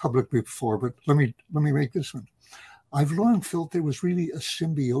made publicly before, but let me make this one. I've long felt there was really a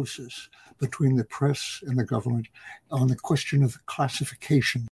symbiosis between the press and the government on the question of the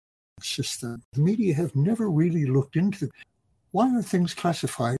classification system. The media have never really looked into why are things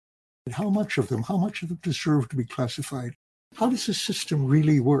classified? How much of them deserve to be classified? How does the system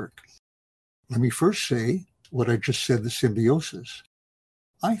really work? Let me first say what I just said, the symbiosis.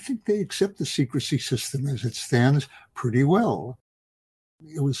 I think they accept the secrecy system as it stands pretty well.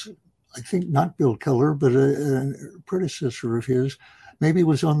 It was, I think, not Bill Keller, but a predecessor of his. Maybe it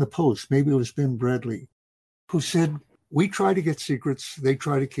was on the Post. Maybe it was Ben Bradley, who said, we try to get secrets. They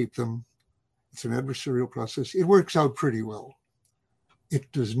try to keep them. It's an adversarial process. It works out pretty well.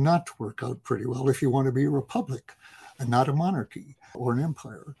 It does not work out pretty well if you want to be a republic and not a monarchy or an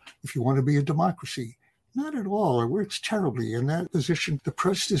empire. If you want to be a democracy, not at all. It works terribly. In that position, the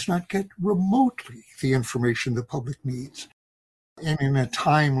press does not get remotely the information the public needs, and in a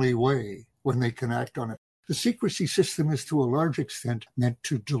timely way when they can act on it. The secrecy system is to a large extent meant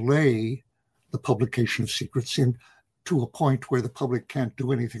to delay the publication of secrets to a point where the public can't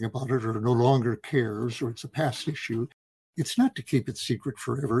do anything about it or no longer cares, or it's a past issue. It's not to keep it secret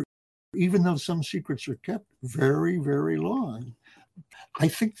forever, even though some secrets are kept very, very long. I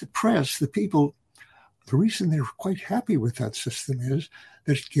think the press, the people, the reason they're quite happy with that system is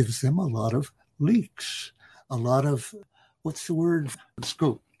that it gives them a lot of leaks, a lot of,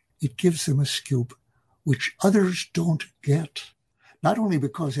 scoop. It gives them a scoop which others don't get, not only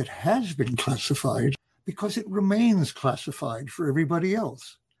because it has been classified, because it remains classified for everybody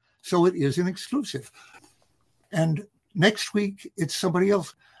else. So it is an exclusive. And next week, it's somebody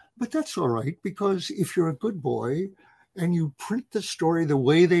else. But that's all right, because if you're a good boy and you print the story the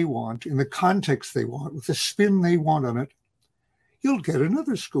way they want, in the context they want, with the spin they want on it, you'll get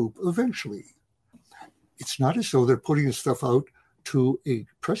another scoop eventually. It's not as though they're putting the stuff out to a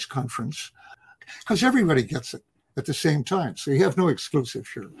press conference, because everybody gets it at the same time. So you have no exclusive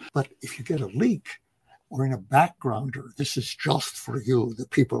here. But if you get a leak or in a backgrounder, this is just for you, the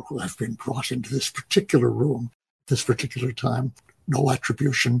people who have been brought into this particular room, this particular time, no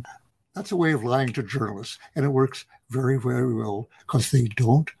attribution. That's a way of lying to journalists. And it works very, very well because they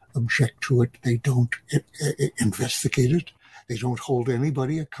don't object to it. They don't investigate it. They don't hold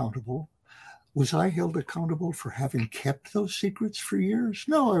anybody accountable. Was I held accountable for having kept those secrets for years?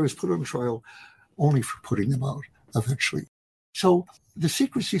 No, I was put on trial only for putting them out eventually. So the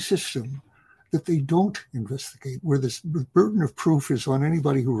secrecy system that they don't investigate, where the burden of proof is on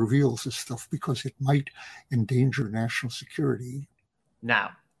anybody who reveals this stuff because it might endanger national security.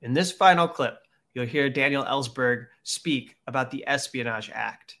 Now, in this final clip, you'll hear Daniel Ellsberg speak about the Espionage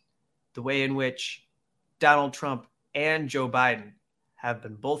Act, the way in which Donald Trump and Joe Biden have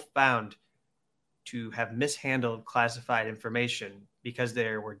been both found to have mishandled classified information because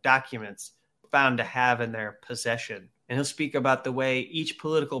there were documents found to have in their possession. And he'll speak about the way each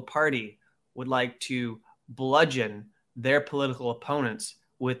political party would like to bludgeon their political opponents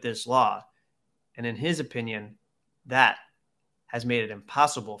with this law. And in his opinion, that has made it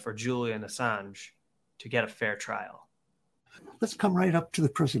impossible for Julian Assange to get a fair trial. Let's come right up to the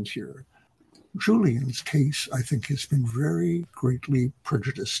present here. Julian's case, I think, has been very greatly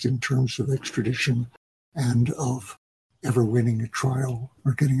prejudiced in terms of extradition and of ever winning a trial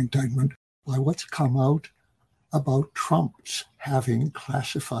or getting indictment by what's come out about Trump's having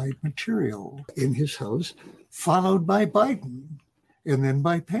classified material in his house, followed by Biden and then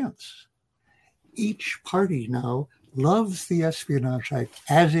by Pence. Each party now loves the Espionage Act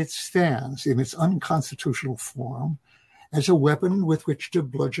as it stands in its unconstitutional form as a weapon with which to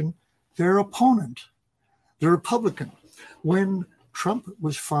bludgeon their opponent, the Republican. When Trump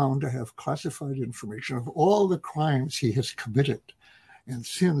was found to have classified information of all the crimes he has committed and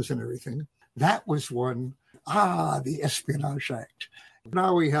sins and everything, that was one, the Espionage Act.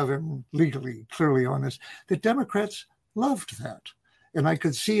 Now we have him legally, clearly on this. The Democrats loved that. And I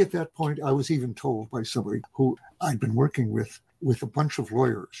could see at that point, I was even told by somebody who I'd been working with a bunch of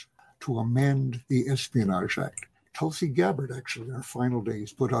lawyers to amend the Espionage Act. Tulsi Gabbard, actually, in her final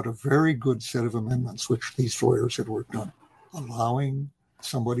days, put out a very good set of amendments, which these lawyers had worked on, allowing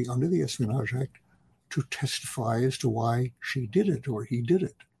somebody under the Espionage Act to testify as to why she did it or he did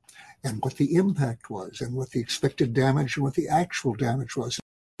it, and what the impact was, and what the expected damage and what the actual damage was,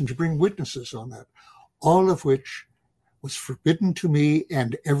 and to bring witnesses on that, all of which was forbidden to me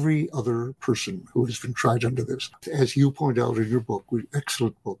and every other person who has been tried under this. As you point out in your book,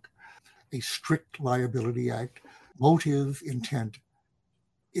 excellent book, a strict liability act, motive, intent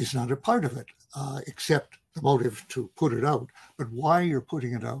is not a part of it, except the motive to put it out. But why you're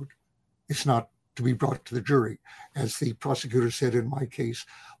putting it out is not to be brought to the jury. As the prosecutor said in my case,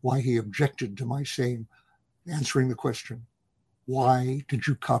 why he objected to my answering the question, why did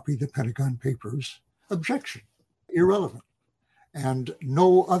you copy the Pentagon Papers? Objection, irrelevant. And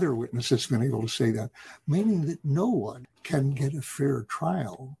no other witness has been able to say that, meaning that no one can get a fair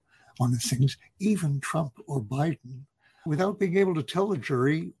trial on these things, even Trump or Biden, without being able to tell the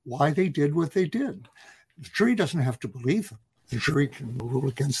jury why they did what they did. The jury doesn't have to believe them. The jury can rule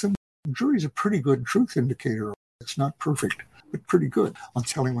against them. The jury is a pretty good truth indicator. It's not perfect, but pretty good on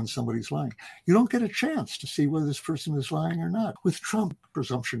telling when somebody's lying. You don't get a chance to see whether this person is lying or not. With Trump, the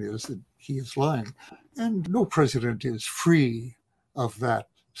presumption is that he is lying. And no president is free of that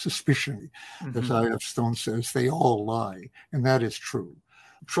suspicion. As I.F. Stone says, they all lie, and that is true.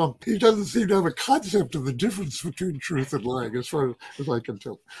 Trump, he doesn't seem to have a concept of the difference between truth and lying, as far as I can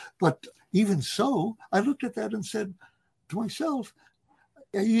tell. But even so, I looked at that and said to myself,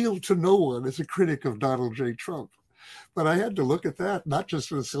 I yield to no one as a critic of Donald J. Trump. But I had to look at that, not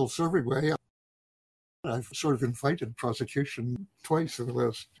just in a self-serving way. I've sort of invited prosecution twice in the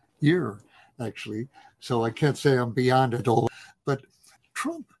last year, actually. So I can't say I'm beyond it all. But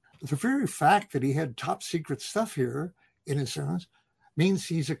Trump, the very fact that he had top secret stuff here in his sentence means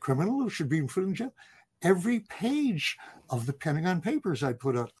he's a criminal who should be put in jail. Every page of the Pentagon Papers I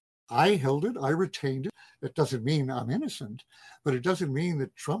put up, I held it, I retained it. It doesn't mean I'm innocent, but it doesn't mean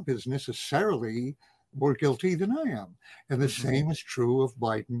that Trump is necessarily more guilty than I am. And the same is true of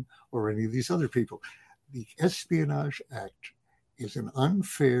Biden or any of these other people. The Espionage Act is an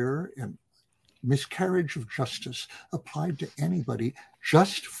unfair and miscarriage of justice applied to anybody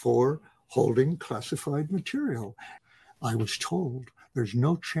just for holding classified material. I was told there's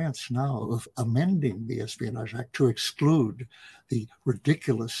no chance now of amending the Espionage Act to exclude the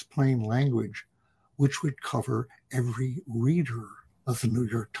ridiculous plain language, which would cover every reader of the New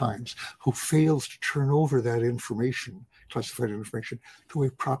York Times who fails to turn over that information, classified information, to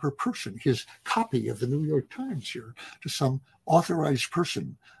a proper person, his copy of the New York Times here, to some authorized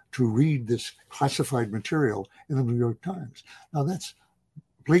person to read this classified material in the New York Times. Now that's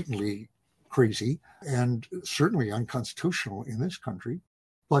blatantly crazy and certainly unconstitutional in this country,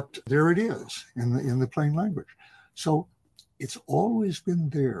 but there it is in the plain language. So it's always been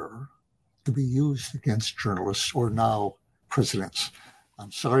there to be used against journalists or now presidents.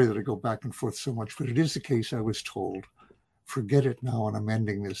 I'm sorry that I go back and forth so much, but it is the case. I was told, forget it now on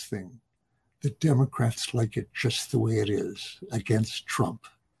amending this thing. The Democrats like it just the way it is against Trump.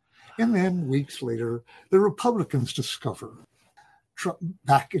 And then weeks later, the Republicans discover Trump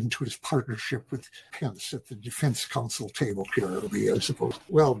back into his partnership with Pence at the Defense Council table here, I suppose.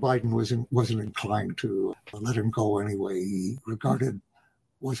 Well, Biden wasn't inclined to let him go anyway. He regarded,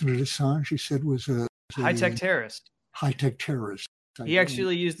 wasn't it Assange, he said was a high-tech terrorist. High-tech terrorist. He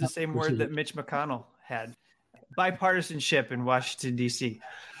actually used the same word that Mitch McConnell had. Bipartisanship in Washington, D.C.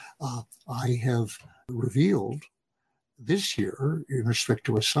 I have revealed this year, in respect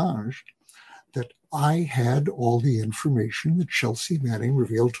to Assange, that I had all the information that Chelsea Manning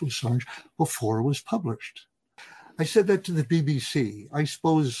revealed to Assange before it was published. I said that to the BBC. I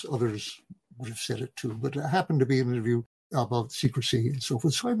suppose others would have said it too, but it happened to be an interview about secrecy and so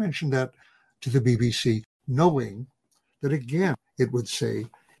forth. So I mentioned that to the BBC, knowing that, again, it would say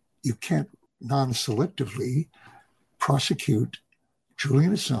you can't non-selectively prosecute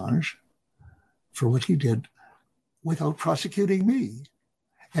Julian Assange for what he did without prosecuting me.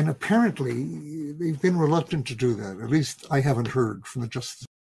 And apparently, they've been reluctant to do that. At least I haven't heard from the Justice.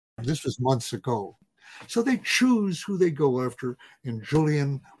 This was months ago. So they choose who they go after, and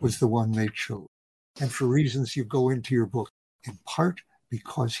Julian was the one they chose. And for reasons you go into your book, in part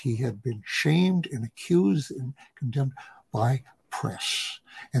because he had been shamed and accused and condemned by press.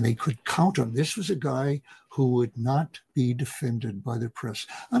 And they could count on, this was a guy who would not be defended by the press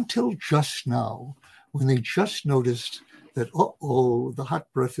until just now, when they just noticed that, the hot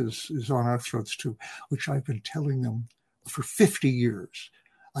breath is on our throats too, which I've been telling them for 50 years.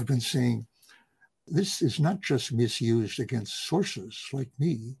 I've been saying, this is not just misused against sources like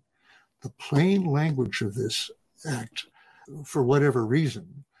me. The plain language of this act, for whatever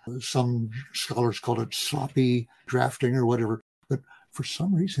reason, some scholars call it sloppy drafting or whatever, but for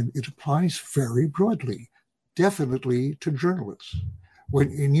some reason it applies very broadly, definitely to journalists.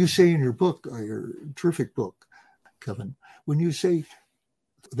 And you say in your book, your terrific book, Kevin, when you say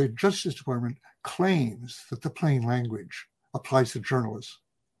the Justice Department claims that the plain language applies to journalists,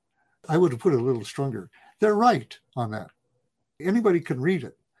 I would have put it a little stronger. They're right on that. Anybody can read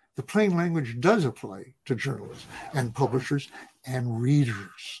it. The plain language does apply to journalists and publishers and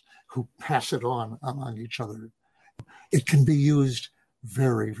readers who pass it on among each other. It can be used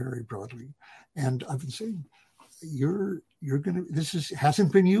very, very broadly. And I've been saying,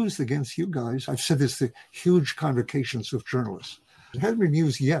 hasn't been used against you guys. I've said this to huge convocations of journalists. It hasn't been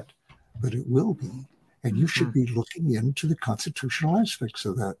used yet, but it will be. And you should be looking into the constitutional aspects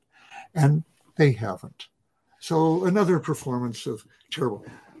of that. And they haven't. So another performance of terrible.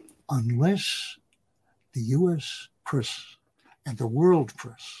 Unless the U.S. press and the world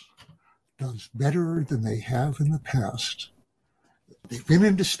press does better than they have in the past, they've been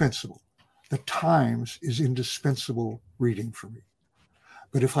indispensable. The Times is indispensable reading for me.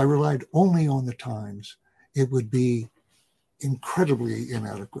 But if I relied only on the Times, it would be incredibly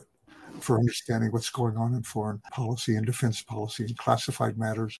inadequate for understanding what's going on in foreign policy and defense policy and classified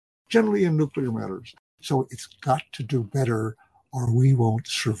matters, generally in nuclear matters. So it's got to do better, or we won't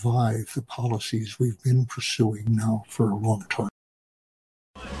survive the policies we've been pursuing now for a long time.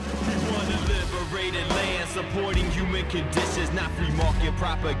 Supporting human conditions, not free market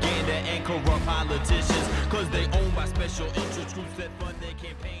propaganda and corrupt politicians, because they owned by special interest groups that fund their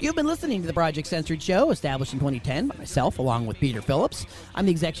campaign. You've been listening to the Project Censored show, established in 2010 by myself, along with Peter Phillips. I'm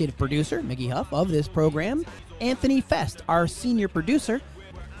the executive producer, Mickey Huff, of this program. Anthony Fest, our senior producer.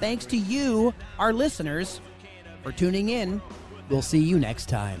 Thanks to you, our listeners, for tuning in. We'll see you next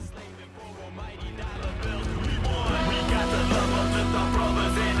time.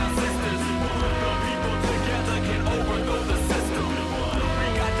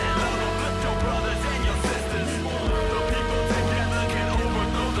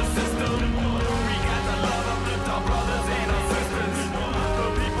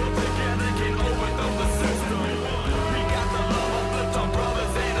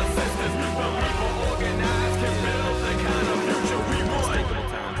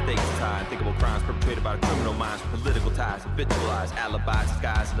 Crimes perpetrated by the criminal minds, political ties, habitualized alibis,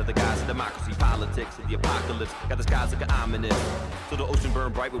 disguised under the guise of democracy, politics, and the apocalypse. Got the skies looking ominous. So the ocean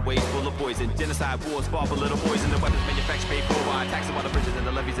burned bright with waves full of poison. Genocide wars fought for little boys, and the weapons manufactured paid for by taxing while the bridges and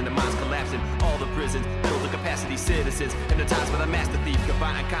the levees and the mines collapsing. All the prisons filled with capacity citizens. Hypnotized by the master thief,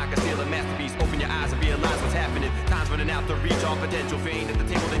 combine and conquer, steal a masterpiece. Open your eyes and realize what's happening. Time's running out to reach all potential. If you ain't at the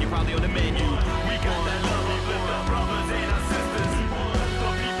table, then you're probably on the menu. We got that love for our brothers and